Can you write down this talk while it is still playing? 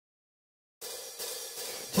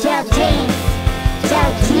Jelle Geens,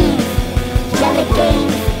 Jelle Geens, Jelle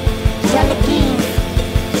Geens, Jelle Geens,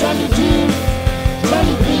 Jelle Geens,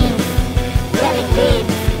 Jelle Geens, Jelle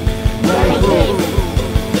Geens, Jelle Geens.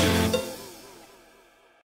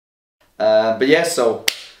 But yeah, so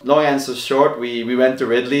long answer short, we went to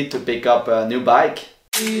Ridley to pick up a new bike.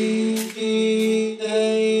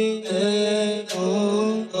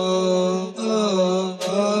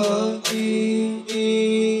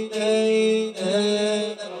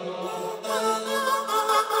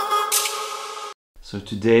 So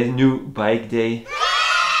today, new bike day,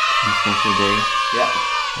 new special day.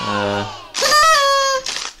 Yeah.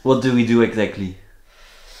 What do we do exactly?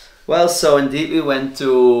 Well, so indeed we went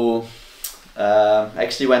to,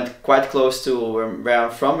 actually went quite close to where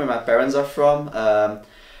I'm from, where my parents are from.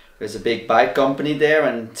 There's a big bike company there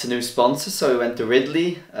and it's a new sponsor, so we went to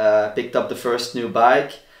Ridley, picked up the first new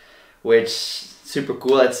bike, which super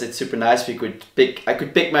cool. It's super nice. I could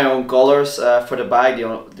pick my own colors for the bike,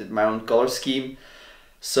 my own color scheme.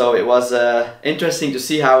 So it was interesting to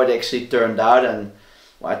see how it actually turned out, and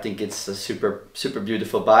well, I think it's a super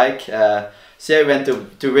beautiful bike. So yeah, we went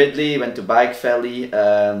to Ridley, went to Bike Valley,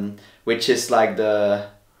 which is like the,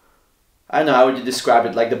 I don't know, how would you describe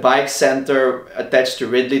it, like the bike center attached to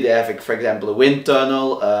Ridley. They have, like, for example, a wind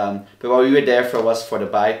tunnel, but what we were there for was for the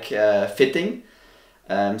bike fitting.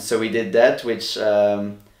 So we did that, which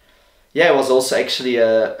yeah, it was also actually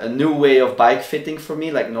a new way of bike fitting for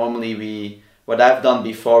me. Like normally what I've done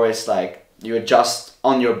before is like you adjust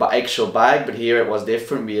on your actual bike, but here it was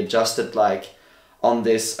different. We adjusted like on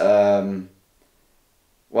this, well,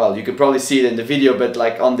 you could probably see it in the video, but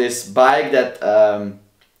like on this bike that,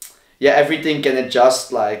 yeah, everything can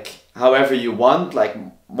adjust like however you want, like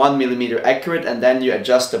 1 millimeter accurate, and then you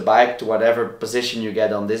adjust the bike to whatever position you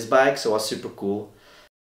get on this bike. So it was super cool.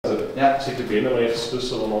 Ja, zit de benen maar even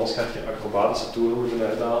tussen, want anders gaat je acrobatische toeren moeten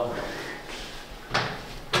uithalen.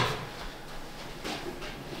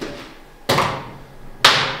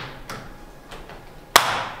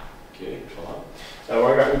 Oké, voilà. En wat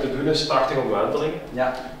je gaat moeten doen is 80 omwentelingen.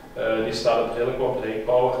 Ja. Die staat op redelijk wat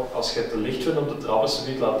brakepower. Als je het te licht vindt op de trap,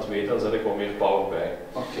 laat het weten, dan zet ik wat meer power bij.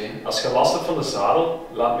 Oké. Als je last hebt van de zadel,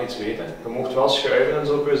 laat me iets weten. Je mocht wel schuiven en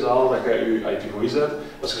zo op je zadel, dat je je uit je gooi zet.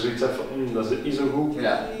 Als je zoiets hebt van, dat zit niet zo goed,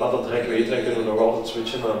 ja, laat dat direct weten en kunnen we nog altijd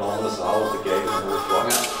switchen naar een andere zadel om te kijken hoe het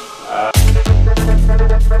vlak.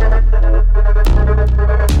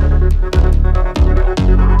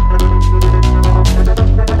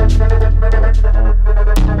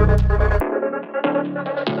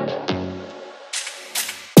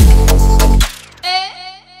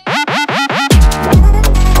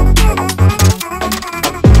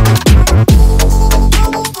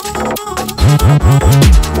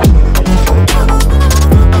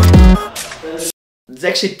 It's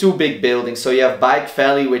actually two big buildings. So you have Bike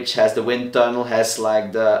Valley, which has the wind tunnel, has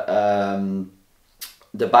like the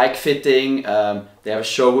bike fitting. They have a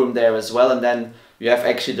showroom there as well, and then you have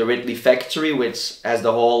actually the Ridley factory, which has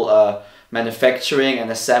the whole manufacturing and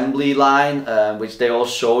assembly line, which they all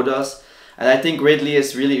showed us. And I think Ridley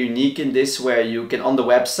is really unique in this, where you can, on the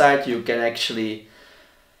website, you can actually,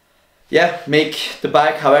 yeah, make the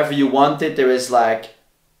bike however you want it. There is like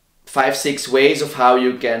 5-6 ways of how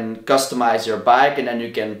you can customize your bike, and then you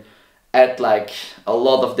can add like a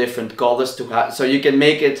lot of different colors to so you can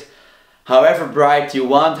make it however bright you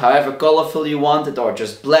want, however colorful you want it, or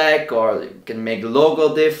just black, or you can make the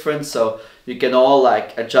logo different. So you can all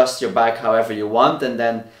like adjust your bike however you want, and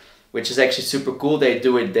then, which is actually super cool, they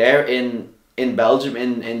do it there in Belgium,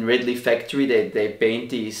 in Ridley factory. They paint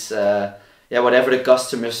these, yeah, whatever the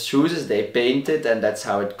customer chooses, they paint it, and that's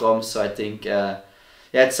how it comes. So I think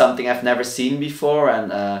yeah, it's something I've never seen before,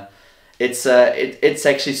 and it's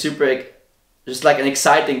actually super, just like an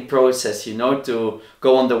exciting process, you know, to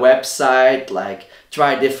go on the website, like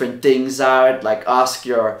try different things out, like ask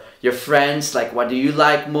your friends, like what do you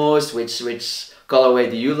like most, which colorway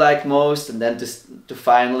do you like most, and then to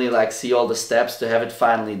finally like see all the steps to have it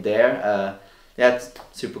finally there. Yeah, it's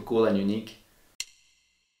super cool and unique.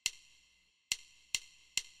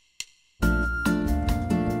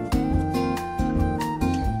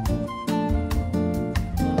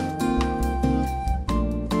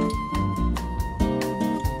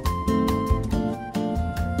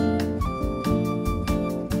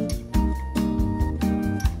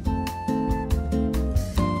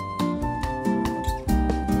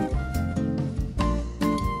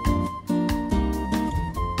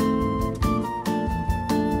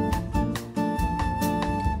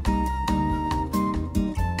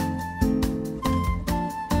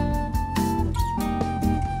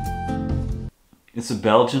 It's a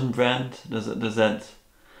Belgian brand. Does that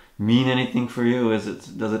mean anything for you?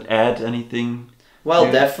 Does it add anything?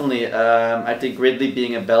 Well, definitely. I think Ridley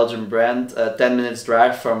being a Belgian brand, 10 minutes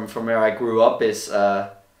drive from where I grew up is,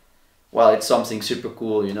 well, it's something super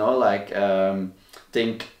cool, you know, like,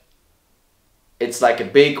 think it's like a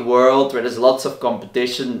big world where there's lots of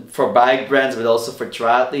competition for bike brands, but also for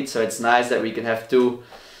triathletes. So it's nice that we can have two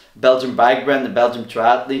Belgian bike brand and Belgian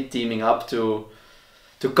triathlete teaming up to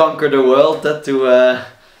conquer the world,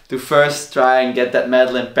 to first try and get that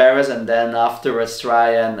medal in Paris, and then afterwards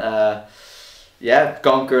try and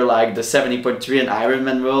conquer like the 70.3 and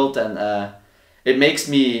Ironman world. And it makes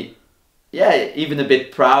me even a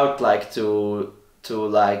bit proud, like to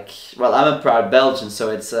like, well, I'm a proud Belgian, so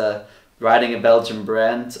it's riding a Belgian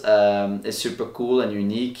brand is super cool and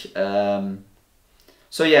unique.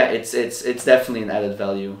 So yeah, it's definitely an added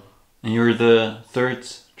value. And you're the third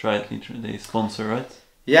triathlete they sponsor, right?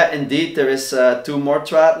 Yeah, indeed. There is two more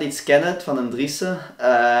triathletes, Kenneth van den Driessen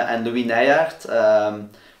and Louis Nijhaert,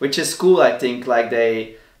 which is cool. I think like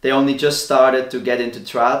they only just started to get into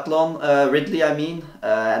triathlon, Ridley I mean,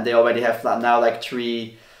 and they already have now like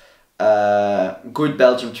 3 good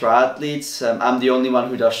Belgian triathletes. I'm the only one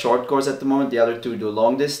who does short course at the moment. The other 2 do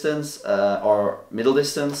long distance or middle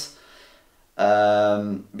distance.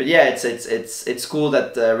 But yeah, it's cool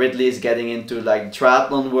that Ridley is getting into like the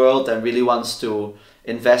triathlon world and really wants to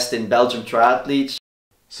invest in Belgian triathletes.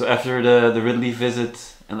 So after the Ridley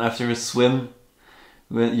visit and after a swim,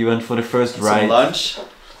 you went for the first ride. Some lunch.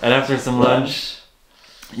 And after some lunch,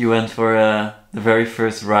 you went for the very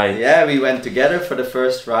first ride. Yeah, we went together for the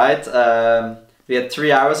first ride. We had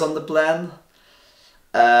 3 hours on the plan.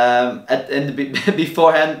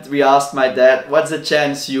 Beforehand, we asked my dad, "What's the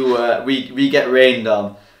chance we get rained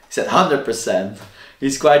on?" He said 100%.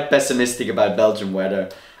 He's quite pessimistic about Belgian weather.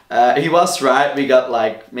 He was right. We got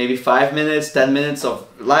like maybe 5 minutes, 10 minutes of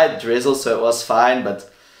light drizzle, so it was fine.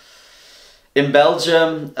 But in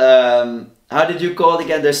Belgium, how did you call it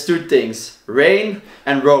again? There's 2 things: rain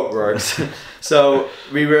and roadworks. So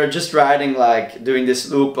we were just riding, like doing this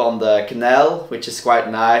loop on the canal, which is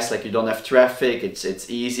quite nice. Like you don't have traffic. It's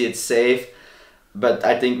easy. It's safe. But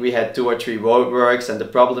I think we had 2 or 3 roadworks, and the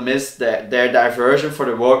problem is that their diversion for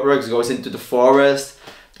the roadworks goes into the forest.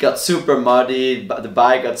 It got super muddy. But the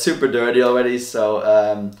bike got super dirty already. So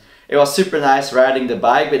it was super nice riding the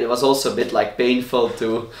bike, but it was also a bit like painful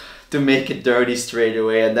to make it dirty straight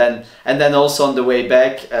away. And then also on the way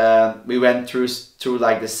back, we went through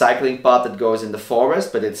like the cycling path that goes in the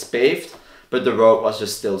forest, but it's paved, but the road was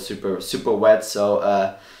just still super wet. So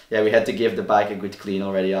yeah, we had to give the bike a good clean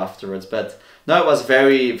already afterwards. But no, it was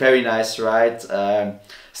very nice ride.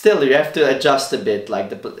 Still, you have to adjust a bit. Like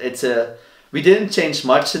we didn't change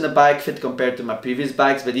much in the bike fit compared to my previous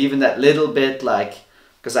bikes, but even that little bit, like,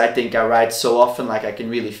 because I think I ride so often, like I can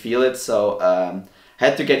really feel it. So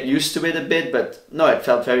had to get used to it a bit, but no, it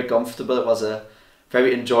felt very comfortable. It was a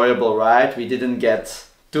very enjoyable ride. We didn't get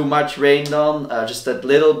too much rained on, just that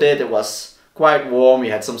little bit. It was quite warm. We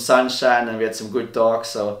had some sunshine and we had some good talks,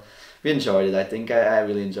 so we enjoyed it. I think I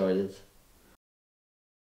really enjoyed it.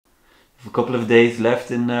 A couple of days left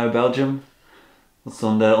in Belgium. What's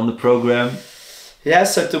on the program? Yeah,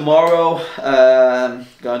 so tomorrow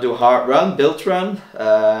gonna do a hard run, build run.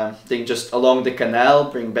 I think just along the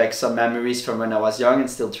canal, bring back some memories from when I was young and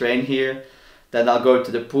still train here. Then I'll go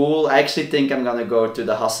to the pool. I actually think I'm gonna go to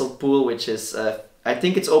the Hasselt pool, which is, I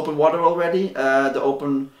think it's open water already. The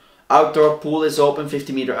open outdoor pool is open,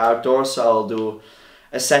 50-meter outdoor, so I'll do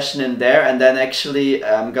a session in there. And then actually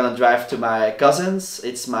I'm gonna drive to my cousins.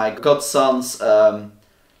 It's my godson's,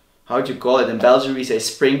 how do you call it? In Belgium we say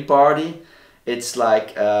spring party. It's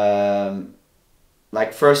like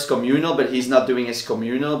first communal, but he's not doing his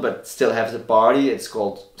communal, but still have the party. It's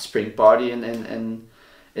called spring party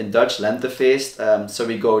in Dutch, Lentefeest. So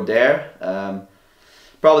we go there.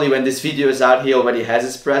 Probably when this video is out, he already has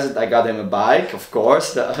his present. I got him a bike, of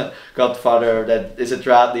course. The godfather that is a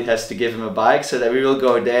triathlete has to give him a bike, so that we will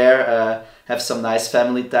go there, have some nice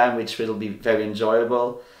family time, which will be very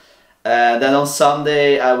enjoyable. Then on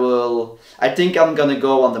Sunday I think I'm gonna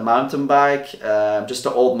go on the mountain bike, just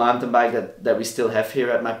the old mountain bike that we still have here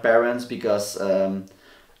at my parents, because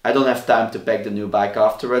I don't have time to pack the new bike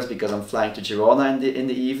afterwards because I'm flying to Girona in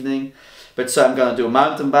the evening. But so I'm gonna do a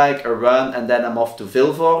mountain bike, a run, and then I'm off to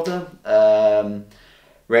Vilvoorde,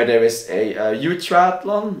 where there is a youth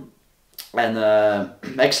triathlon, and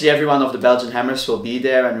actually every one of the Belgian hammers will be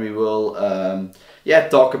there, and we will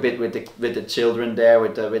talk a bit with the children there,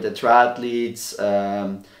 with the triathletes,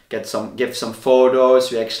 give some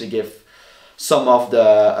photos. We actually give some of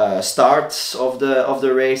the starts of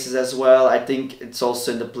the races as well. I think it's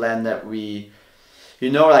also in the plan that we you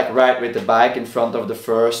know, like ride with the bike in front of the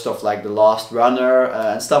first of like the last runner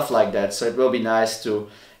and stuff like that. So it will be nice to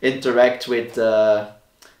interact with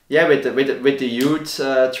with the youth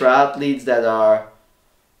triathletes that are,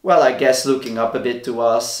 well, I guess looking up a bit to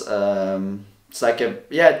us. It's like a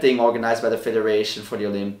thing organized by the Federation for the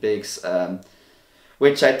Olympics,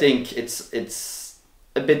 which I think it's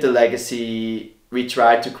a bit the legacy we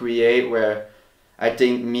tried to create, where I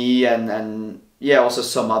think me and also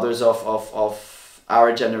some others of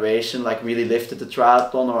our generation like really lifted the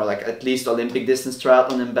triathlon, or like at least Olympic distance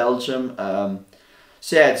triathlon in Belgium.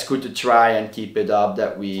 So yeah, it's good to try and keep it up,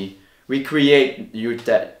 that we create youth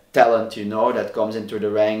talent, you know, that comes into the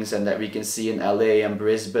ranks and that we can see in LA and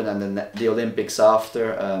Brisbane and then the Olympics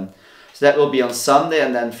after. So that will be on Sunday,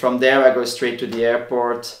 and then from there I go straight to the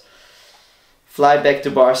airport, fly back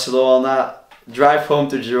to Barcelona, drive home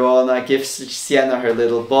to Girona, give Sienna her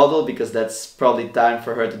little bottle because that's probably time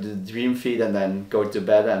for her to do the dream feed, and then go to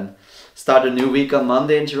bed and start a new week on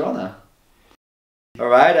Monday in Girona.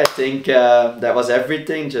 Alright, I think that was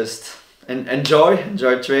everything. Just enjoy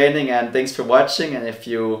training, and thanks for watching. And if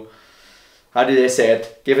you, how do they say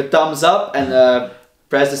it, give a thumbs up and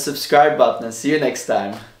press the subscribe button, and see you next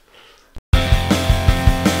time.